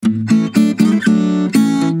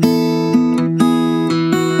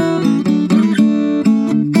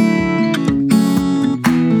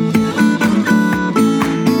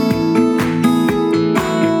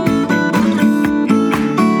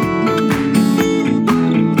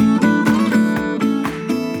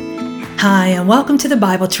and welcome to the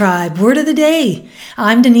Bible Tribe Word of the Day.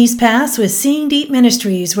 I'm Denise Pass with Seeing Deep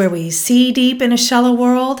Ministries, where we see deep in a shallow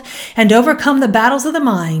world and overcome the battles of the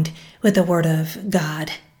mind with the Word of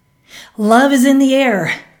God. Love is in the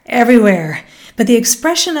air, everywhere, but the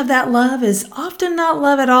expression of that love is often not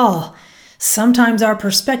love at all. Sometimes our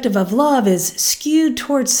perspective of love is skewed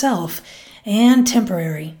towards self and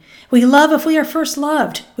temporary. We love if we are first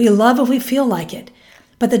loved. We love if we feel like it.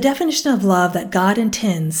 But the definition of love that God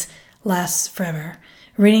intends lasts forever.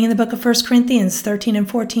 Reading in the book of 1 Corinthians 13 and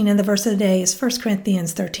 14, and the verse of the day is 1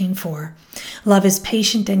 Corinthians 13:4. Love is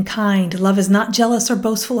patient and kind. Love is not jealous or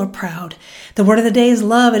boastful or proud. The word of the day is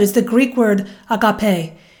love. It is the Greek word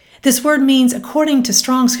ἀγάπη. This word means, according to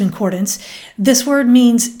Strong's Concordance, this word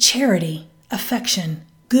means charity, affection,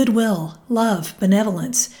 goodwill, love,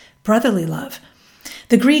 benevolence, brotherly love.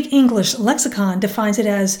 The Greek English lexicon defines it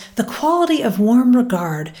as the quality of warm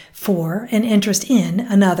regard for and interest in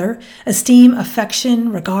another, esteem,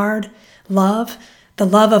 affection, regard, love, the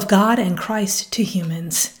love of God and Christ to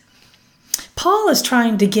humans. Paul is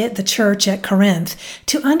trying to get the church at Corinth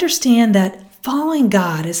to understand that following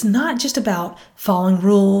God is not just about following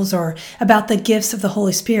rules or about the gifts of the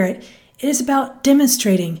Holy Spirit. It is about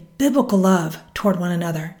demonstrating biblical love toward one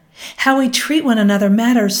another. How we treat one another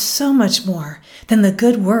matters so much more than the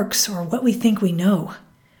good works or what we think we know.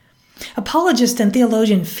 Apologist and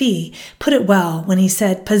theologian Fee put it well when he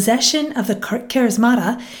said, possession of the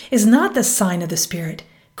charismata is not the sign of the Spirit.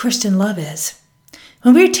 Christian love is.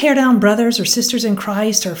 When we tear down brothers or sisters in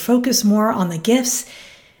Christ or focus more on the gifts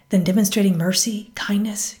than demonstrating mercy,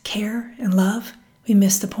 kindness, care, and love, we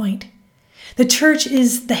miss the point. The church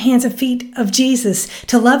is the hands and feet of Jesus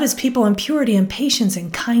to love his people in purity and patience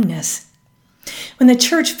and kindness. When the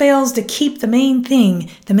church fails to keep the main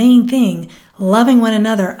thing, loving one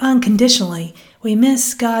another unconditionally, we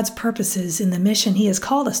miss God's purposes in the mission he has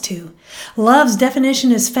called us to. Love's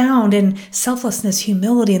definition is found in selflessness,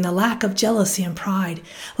 humility, and the lack of jealousy and pride.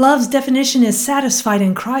 Love's definition is satisfied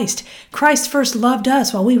in Christ. Christ first loved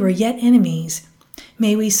us while we were yet enemies.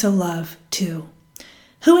 May we so love too.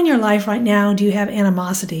 Who in your life right now do you have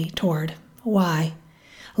animosity toward? Why?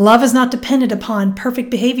 Love is not dependent upon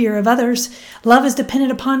perfect behavior of others. Love is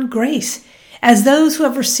dependent upon grace. As those who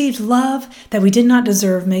have received love that we did not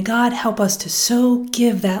deserve, may God help us to so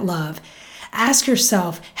give that love. Ask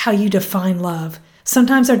yourself how you define love.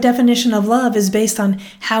 Sometimes our definition of love is based on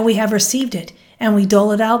how we have received it, and we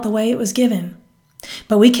dole it out the way it was given.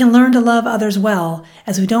 But we can learn to love others well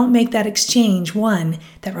as we don't make that exchange one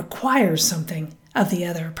that requires something of the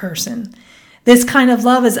other person. This kind of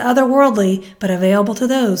love is otherworldly, but available to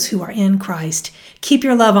those who are in Christ. Keep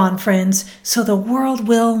your love on, friends, so the world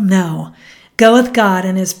will know. Go with God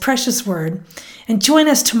and his precious word, and join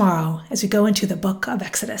us tomorrow as we go into the book of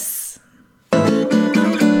Exodus.